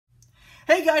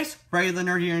Hey guys, Regular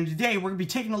Nerd here, and today we're going to be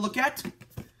taking a look at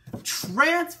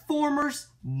Transformers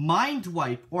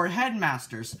Mindwipe, or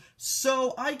Headmasters.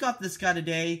 So, I got this guy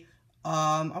today.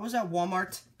 I was at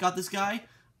Walmart, got this guy.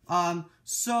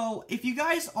 So, if you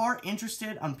guys are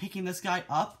interested on picking this guy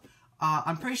up,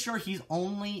 I'm pretty sure he's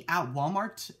only at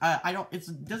Walmart.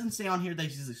 It doesn't say on here that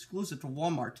he's exclusive to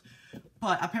Walmart,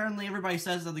 but apparently everybody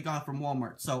says that they got it from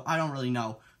Walmart, so I don't really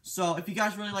know. So, if you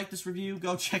guys really like this review,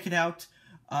 go check it out.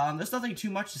 There's nothing too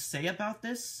much to say about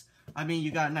this. I mean,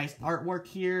 you got nice artwork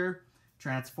here,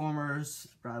 Transformers,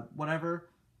 whatever,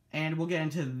 and we'll get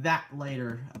into that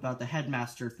later about the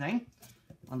Headmaster thing.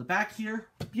 On the back here,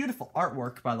 beautiful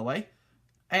artwork, by the way.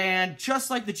 And just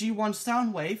like the G1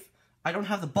 Soundwave, I don't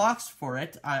have the box for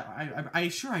it. I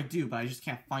sure I do, but I just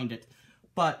can't find it.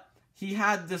 But he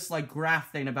had this, like,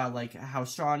 graph thing about, like, how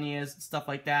strong he is and stuff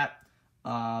like that.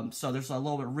 So there's a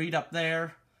little bit of read up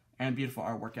there. And beautiful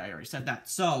artwork, I already said that.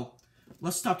 So,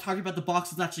 let's stop talking about the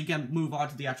box. Let's actually move on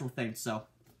to the actual thing, so.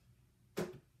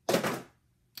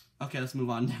 Okay, let's move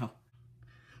on now.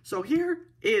 So here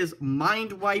is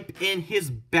Mindwipe in his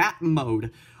bat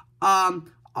mode.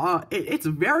 It's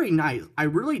very nice. I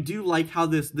really do like how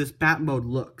this bat mode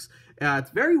looks.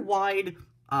 It's very wide,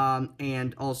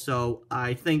 and also,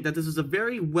 I think that this is a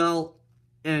very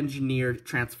well-engineered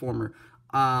Transformer.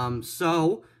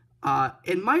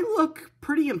 It might look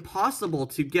pretty impossible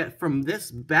to get from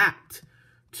this bat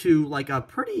to, like, a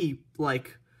pretty,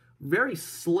 like, very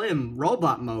slim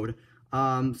robot mode.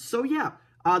 This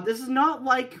is not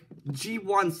like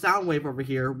G1 Soundwave over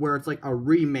here, where it's, like, a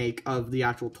remake of the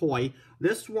actual toy.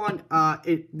 This one,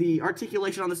 the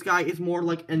articulation on this guy is more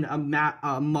like a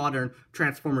modern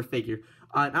Transformer figure.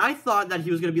 And I thought that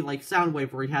he was going to be like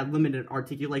Soundwave, where he had limited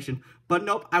articulation, but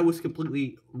nope, I was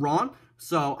completely wrong.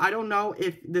 So, I don't know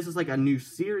if this is like a new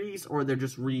series, or they're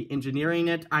just re-engineering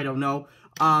it. I don't know.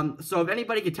 So if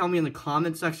anybody could tell me in the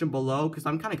comment section below, because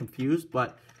I'm kind of confused,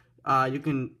 but you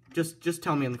can just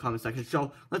tell me in the comment section.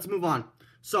 So, let's move on.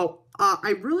 So,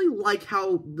 I really like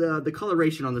how the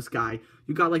coloration on this guy.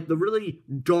 You got, like, the really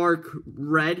dark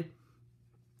red,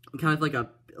 kind of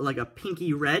like a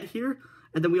pinky red here.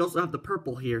 And then we also have the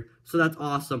purple here, so that's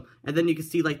awesome. And then you can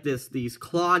see, like, these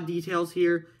claw details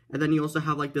here. And then you also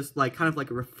have, like, this, like, kind of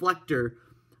like a reflector,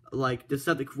 like,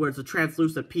 Decepticon, where it's a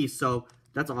translucent piece, so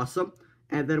that's awesome.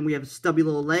 And then we have stubby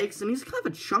little legs, and he's kind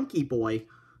of a chunky boy,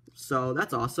 so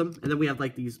that's awesome. And then we have,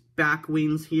 like, these back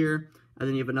wings here, and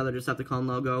then you have another Decepticon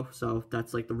logo, so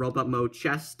that's, like, the robot mode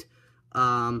chest.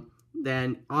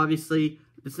 Then, obviously,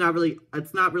 it's not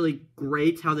really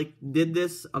great how they did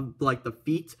this, of, like, the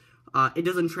feet. It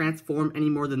doesn't transform any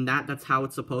more than that. That's how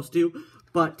it's supposed to.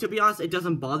 But to be honest, it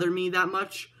doesn't bother me that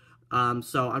much.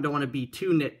 So I don't want to be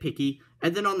too nitpicky.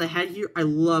 And then on the head here, I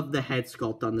love the head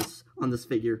sculpt on this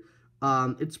figure.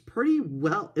 It's pretty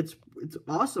well. It's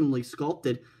awesomely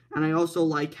sculpted. And I also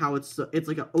like how it's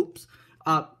like a oops.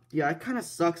 Yeah, it kind of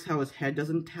sucks how his head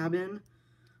doesn't tab in.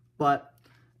 But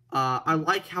I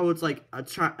like how it's like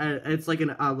it's like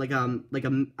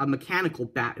a mechanical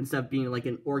bat instead of being like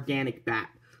an organic bat.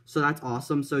 So that's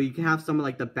awesome. So you can have some of,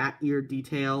 like, the bat ear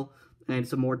detail and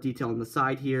some more detail on the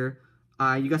side here.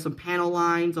 You got some panel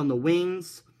lines on the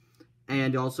wings,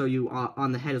 and also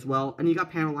on the head as well. And you got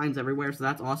panel lines everywhere, so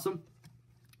that's awesome.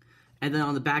 And then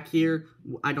on the back here,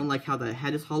 I don't like how the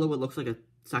head is hollow. It looks like a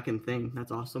second thing.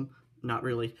 That's awesome. Not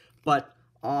really. But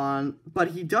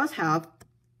he does have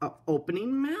an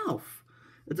opening mouth.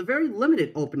 It's a very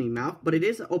limited opening mouth, but it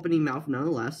is an opening mouth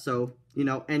nonetheless. So, you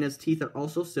know, and his teeth are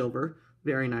also silver.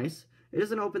 Very nice. It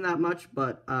doesn't open that much,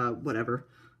 but whatever.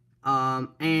 There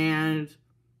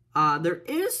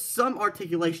is some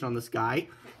articulation on this guy.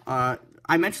 I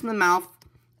mentioned the mouth.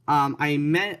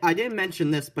 I didn't mention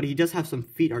this, but he does have some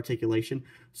feet articulation.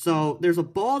 So there's a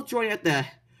ball joint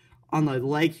on the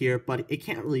leg here, but it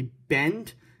can't really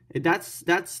bend. That's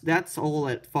all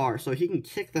that far. So he can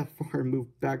kick that far and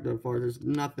move back that far. There's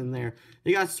nothing there.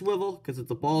 You got swivel because it's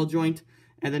a ball joint,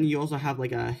 and then you also have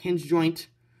like a hinge joint.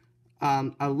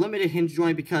 A limited hinge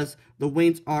joint because the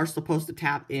wings are supposed to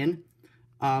tap in,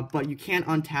 but you can't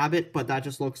untab it, but that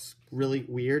just looks really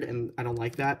weird, and I don't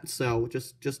like that, so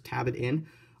just tab it in.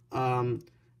 And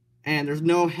there's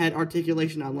no head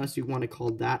articulation unless you want to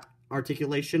call that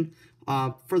articulation.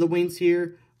 For the wings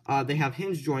here, they have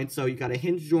hinge joints, so you got a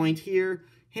hinge joint here,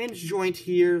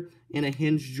 and a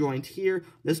hinge joint here.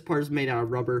 This part is made out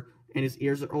of rubber, and his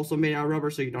ears are also made out of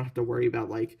rubber, so you don't have to worry about,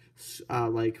 like,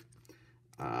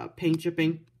 paint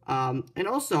chipping. And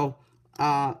also,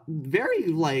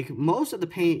 most of the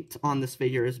paint on this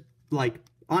figure is, like,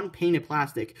 unpainted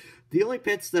plastic. The only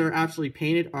bits that are actually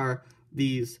painted are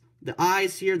these the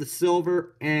eyes here, the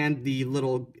silver, and the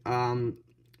little,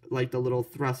 like the little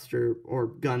thruster or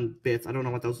gun bits. I don't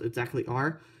know what those exactly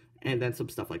are. And then some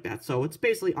stuff like that. So it's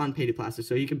basically unpainted plastic,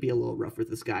 so you can be a little rough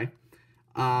with this guy.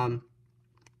 And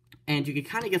you can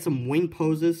kind of get some wing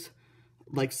poses,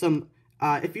 like some,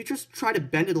 if you just try to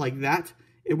bend it like that,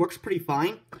 it works pretty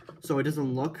fine, so it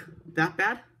doesn't look that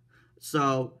bad.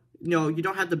 So, no, you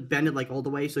don't have to bend it like all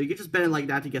the way, so you can just bend it like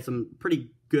that to get some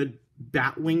pretty good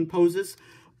bat wing poses.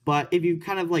 But if you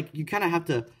kind of like, you kind of have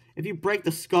to, if you break the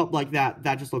sculpt like that,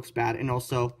 that just looks bad. And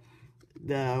also,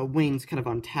 the wings kind of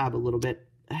on tab a little bit.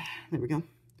 There we go.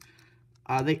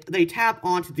 They tap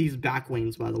onto these back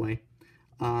wings, by the way.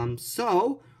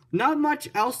 So, not much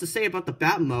else to say about the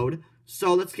bat mode.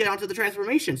 So, let's get on to the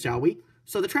transformation, shall we?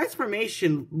 So, the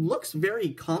transformation looks very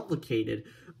complicated.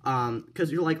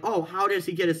 Because you're like, oh, how does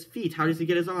he get his feet? How does he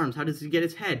get his arms? How does he get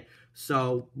his head?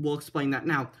 So, we'll explain that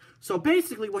now. So,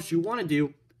 basically, what you want to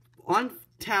do,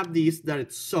 untab these that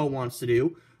it so wants to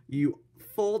do. You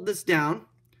fold this down.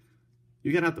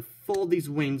 You're going to have to fold these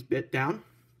wings bit down.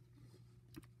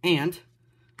 And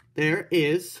there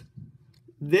is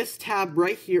this tab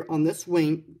right here on this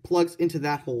wing plugs into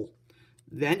that hole.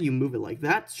 Then you move it like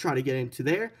that to try to get into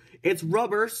there. It's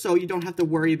rubber, so you don't have to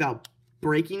worry about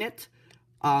breaking it.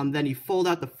 Then you fold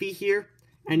out the feet here,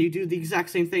 and you do the exact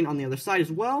same thing on the other side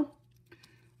as well.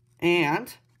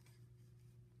 And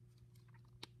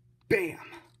bam!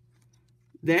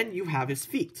 Then you have his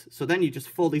feet. So then you just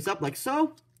fold these up like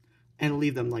so, and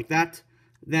leave them like that.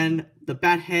 Then the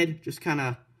bat head just kind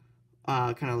of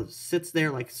sits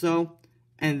there like so,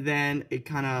 and then it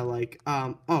kind of like,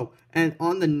 oh, and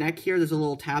on the neck here, there's a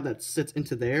little tab that sits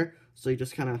into there, so you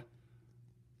just kind of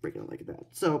break it like that.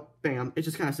 So, bam, it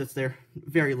just kind of sits there,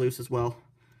 very loose as well.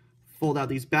 Fold out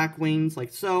these back wings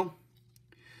like so.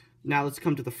 Now let's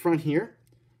come to the front here.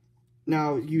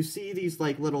 Now, you see these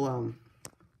like little, I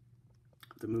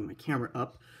have to move my camera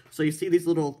up. So you see these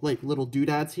little, like, little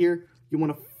doodads here. You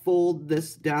want to fold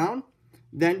this down.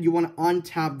 Then you want to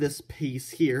untab this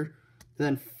piece here,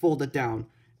 then fold it down.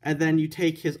 And then you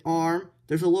take his arm.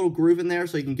 There's a little groove in there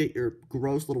so you can get your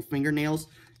gross little fingernails.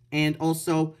 And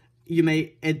also,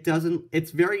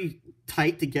 it's very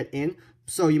tight to get in,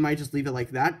 so you might just leave it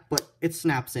like that, but it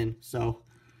snaps in. So,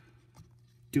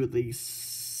 do the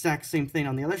exact same thing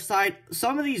on the other side.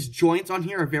 Some of these joints on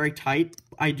here are very tight,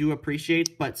 I do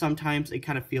appreciate, but sometimes it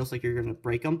kind of feels like you're going to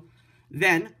break them.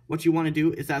 Then, what you want to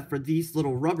do is that for these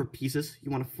little rubber pieces,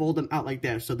 you want to fold them out like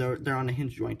that, so they're on a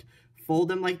hinge joint. Fold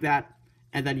them like that,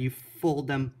 and then you fold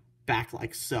them back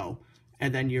like so.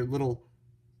 And then your little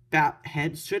bat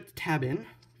head should tab in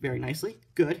very nicely.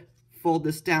 Good. Fold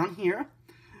this down here.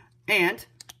 And,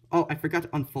 oh, I forgot to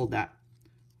unfold that.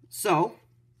 So,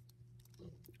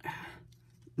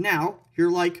 now,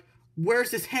 you're like,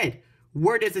 where's his head?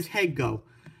 Where does his head go?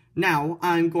 Now,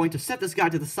 I'm going to set this guy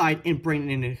to the side and bring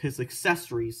in his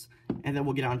accessories. And then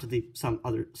we'll get on to some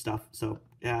other stuff. So,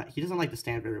 he doesn't like to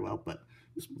stand very well, but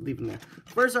just leave him there.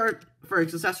 First, for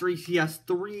accessories, he has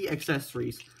 3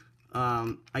 accessories.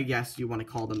 I guess you want to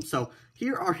call them. So,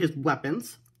 here are his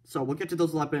weapons. So, we'll get to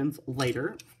those weapons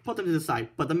later. Put them to the side.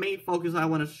 But the main focus I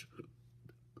want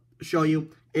to show you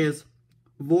is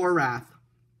Vorath.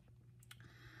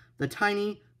 The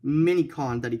tiny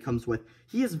mini-con that he comes with.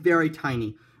 He is very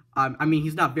tiny. I mean,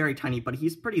 he's not very tiny, but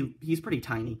he's pretty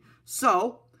tiny.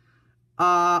 So,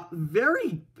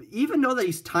 even though that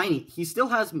he's tiny, he still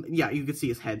has, yeah, you can see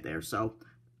his head there, so,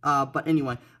 but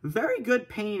anyway, very good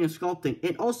painting and sculpting.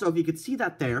 And also, if you could see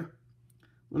that there,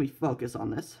 let me focus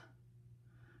on this.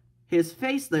 His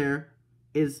face there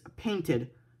is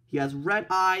painted. He has red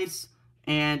eyes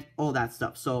and all that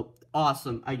stuff. So,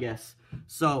 awesome, I guess.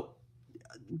 So,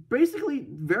 basically,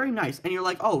 very nice. And you're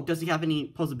like, oh, does he have any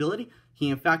posability? He,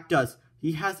 in fact, does.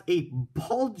 He has a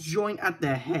ball joint at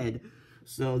the head.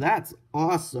 So, that's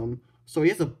awesome. So, he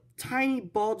has a tiny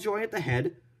ball joint at the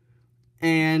head.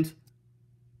 And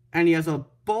he has a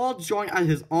ball joint at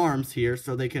his arms here,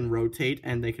 so they can rotate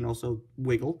and they can also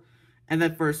wiggle. And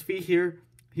then for his feet here,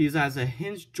 he has a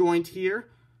hinge joint here.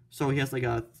 So, he has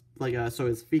so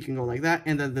his feet can go like that.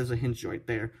 And then there's a hinge joint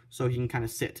there, so he can kind of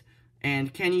sit.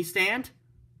 And can he stand?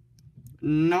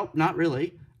 Nope, not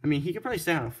really. I mean, he could probably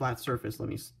stand on a flat surface.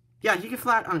 Yeah, he could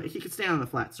stand on a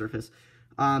flat surface.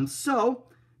 So,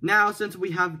 now since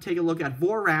we have taken a look at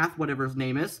Vorath, whatever his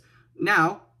name is,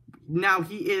 now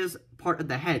he is part of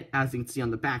the head, as you can see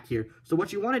on the back here. So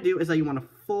what you want to do is that you want to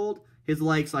fold his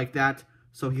legs like that,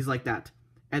 so he's like that.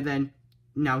 And then,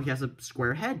 now he has a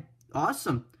square head.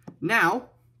 Awesome.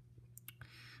 Now,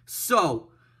 so,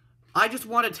 I just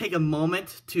want to take a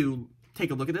moment to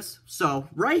take a look at this. So,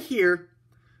 right here,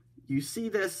 you see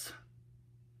this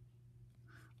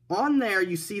on there,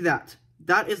 you see that.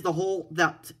 That is the hole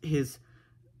that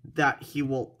he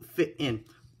will fit in.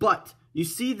 But you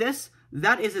see this?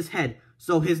 That is his head.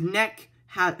 So his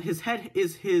head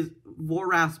is his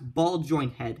Vorrath's ball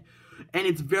joint head. And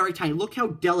it's very tiny. Look how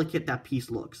delicate that piece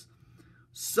looks.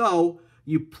 So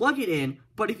you plug it in,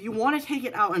 but if you want to take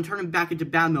it out and turn it back into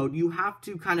bad mode, you have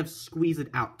to kind of squeeze it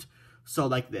out. So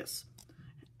like this.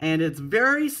 And it's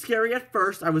very scary at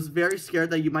first. I was very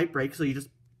scared that you might break, so you just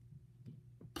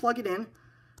plug it in.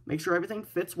 Make sure everything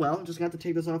fits well. I'm just going to have to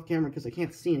take this off camera because I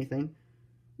can't see anything.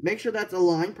 Make sure that's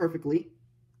aligned perfectly.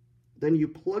 Then you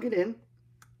plug it in.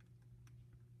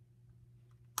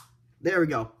 There we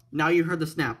go. Now you heard the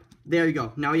snap. There you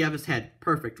go. Now you have his head.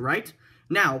 Perfect, right?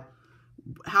 Now,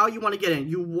 how you want to get in.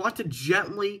 You want to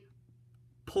gently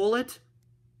pull it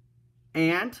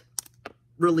and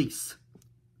release.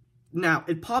 Now,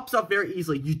 it pops up very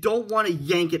easily. You don't want to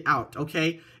yank it out,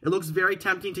 okay? It looks very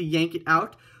tempting to yank it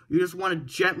out. You just want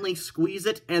to gently squeeze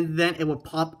it, and then it will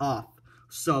pop off.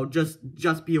 So,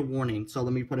 just be a warning. So,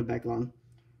 let me put it back on.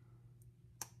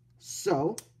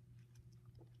 So,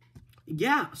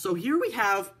 yeah. So, here we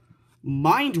have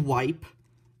Mindwipe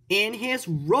in his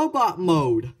robot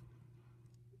mode.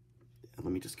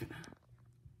 Let me just get...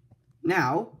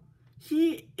 Now,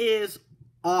 he is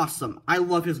awesome. I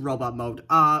love his robot mode.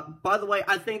 By the way,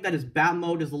 I think that his bat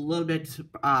mode is a little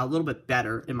bit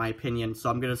better, in my opinion. So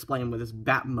I'm going to display him with his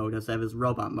bat mode instead of his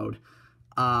robot mode.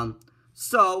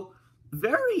 So,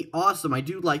 very awesome. I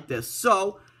do like this.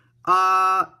 So,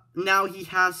 now he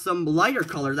has some lighter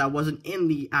color that wasn't in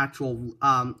the actual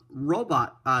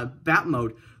robot bat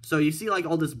mode. So you see like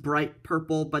all this bright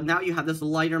purple, but now you have this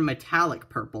lighter metallic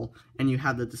purple, and you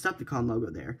have the Decepticon logo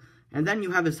there. And then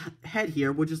you have his head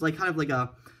here, which is like kind of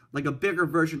like a bigger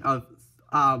version of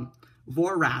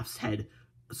Vorrath's head.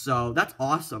 So that's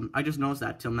awesome. I just noticed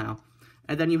that till now.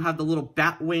 And then you have the little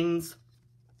bat wings.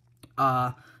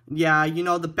 Yeah, you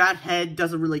know, the bat head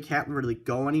can't really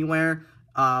go anywhere.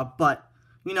 But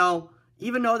you know,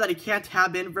 even though that it can't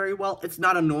tab in very well, it's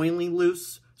not annoyingly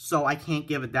loose, so I can't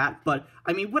give it that. But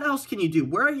I mean, what else can you do?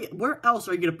 Where else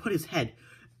are you gonna put his head?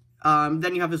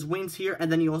 Then you have his wings here,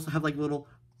 and then you also have like little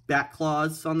bat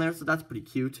claws on there, so that's pretty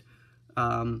cute.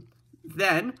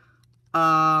 Then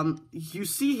you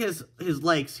see his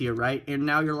legs here, right? And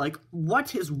now you're like, what?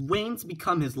 His wings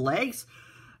become his legs?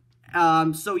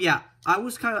 So yeah, I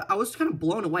was kind of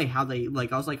blown away how they,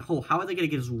 like, I was like, oh, how are they gonna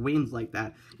get his wings like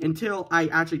that? Until I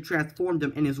actually transformed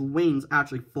him and his wings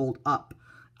actually fold up.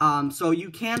 So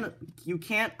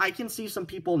I can see some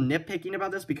people nitpicking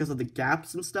about this because of the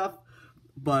gaps and stuff,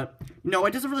 but no,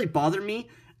 it doesn't really bother me.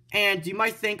 And you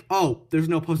might think, oh, there's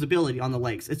no posability on the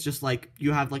legs. It's just like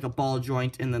you have like a ball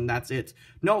joint and then that's it.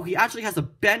 No, he actually has a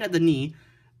bend at the knee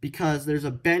because there's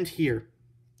a bend here.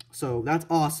 So that's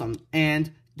awesome.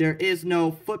 And there is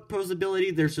no foot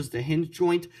posability. There's just a hinge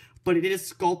joint, but it is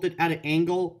sculpted at an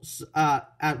angle,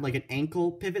 at like an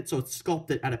ankle pivot. So it's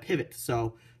sculpted at a pivot.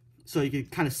 So you can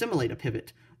kind of simulate a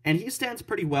pivot. And he stands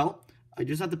pretty well. I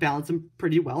just have to balance him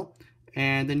pretty well.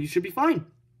 And then you should be fine.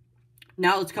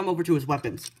 Now let's come over to his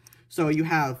weapons. So you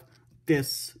have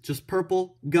this just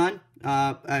purple gun.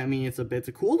 I mean, it's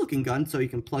a cool looking gun. So you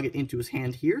can plug it into his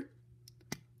hand here.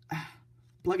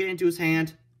 Plug it into his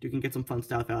hand. You can get some fun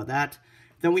stuff out of that.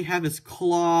 Then we have his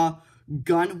claw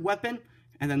gun weapon.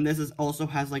 And then this also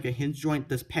has like a hinge joint.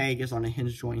 This peg is on a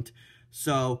hinge joint.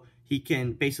 So he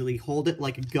can basically hold it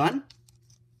like a gun.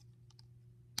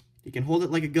 You can hold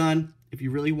it like a gun if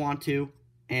you really want to.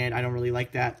 And I don't really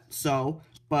like that.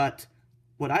 But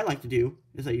what I like to do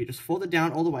is that you just fold it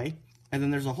down all the way. And then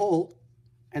there's a hole.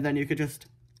 And then you could just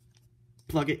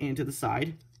plug it into the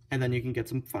side. And then you can get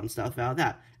some fun stuff out of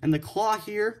that. And the claw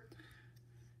here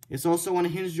is also on a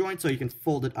hinge joint. So you can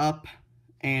fold it up.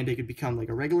 And it could become like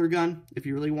a regular gun if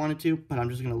you really wanted to. But I'm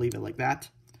just going to leave it like that.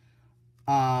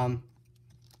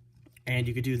 And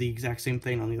you could do the exact same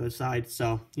thing on the other side.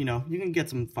 So, you know, you can get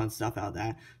some fun stuff out of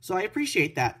that. So I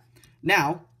appreciate that.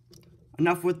 Now,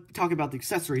 enough with talking about the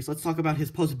accessories. Let's talk about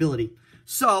his posability.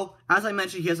 So, as I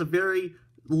mentioned, he has a very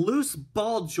loose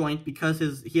ball joint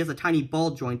because he has a tiny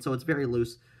ball joint, so it's very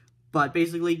loose. But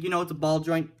basically, you know, it's a ball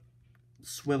joint.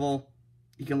 Swivel.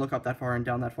 You can look up that far and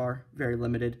down that far. Very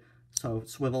limited. So,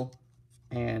 swivel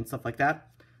and stuff like that.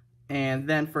 And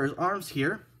then for his arms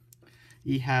here,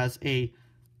 he has a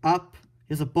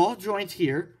ball joint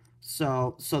here.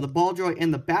 So the ball joint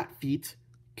and the bat feet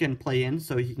can play in,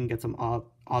 so he can get some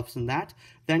offs in that.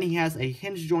 Then he has a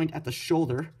hinge joint at the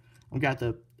shoulder. I'm going to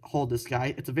have to hold this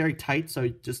guy. It's a very tight, so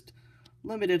just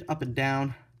limited up and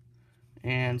down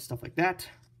and stuff like that.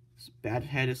 His bat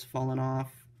head is falling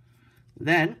off.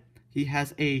 Then he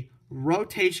has a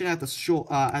rotation at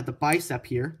the bicep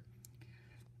here.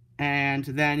 And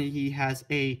then he has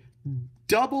a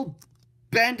double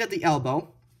bend at the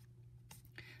elbow.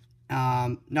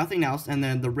 Nothing else. And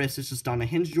then the wrist is just on a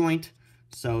hinge joint.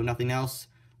 So nothing else.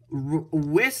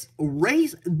 Waist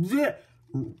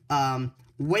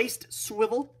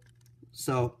swivel.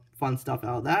 So fun stuff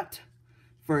out of that.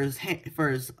 For his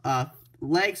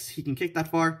legs, he can kick that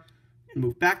far and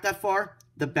move back that far.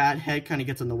 The bad head kind of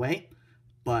gets in the way,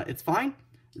 but it's fine.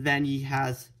 Then he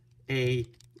has a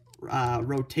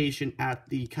rotation at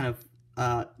the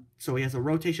so he has a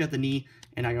rotation at the knee,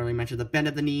 and I already mentioned the bend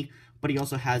at the knee, but he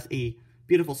also has a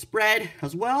beautiful spread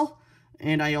as well,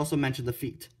 and I also mentioned the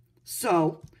feet.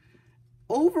 So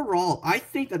overall, I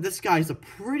think that this guy is a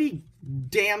pretty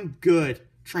damn good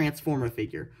Transformer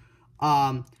figure.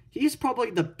 He's probably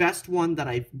the best one that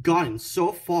I've gotten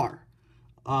so far.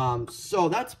 So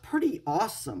that's pretty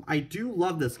awesome. I do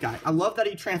love this guy. I love that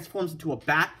he transforms into a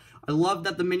bat. I love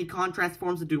that the Minicon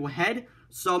transforms into a head.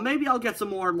 So maybe I'll get some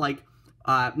more, like,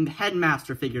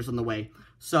 headmaster figures on the way.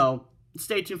 So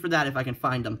stay tuned for that if I can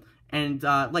find them. And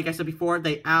like I said before,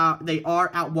 they are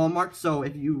at Walmart. So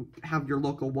if you have your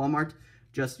local Walmart,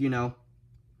 just, they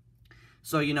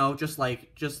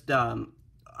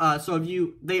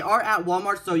are at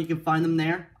Walmart, so you can find them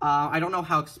there. I don't know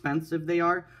how expensive they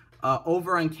are.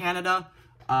 Over in Canada,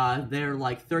 they're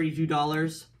like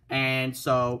 $32. And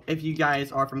so if you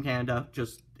guys are from Canada,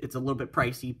 it's a little bit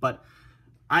pricey, but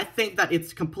I think that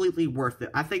it's completely worth it.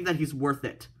 I think that he's worth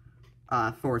it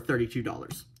for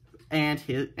 $32. And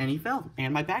he fell,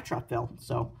 and my backdrop fell.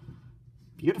 So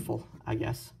beautiful, I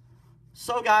guess.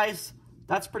 So guys,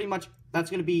 that's freaking my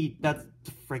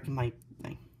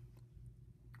thing.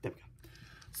 There we go.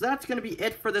 So that's going to be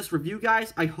it for this review,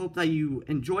 guys. I hope that you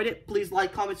enjoyed it. Please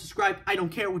like, comment, subscribe. I don't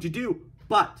care what you do,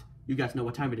 but you guys know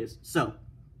what time it is. So,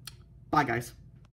 bye, guys.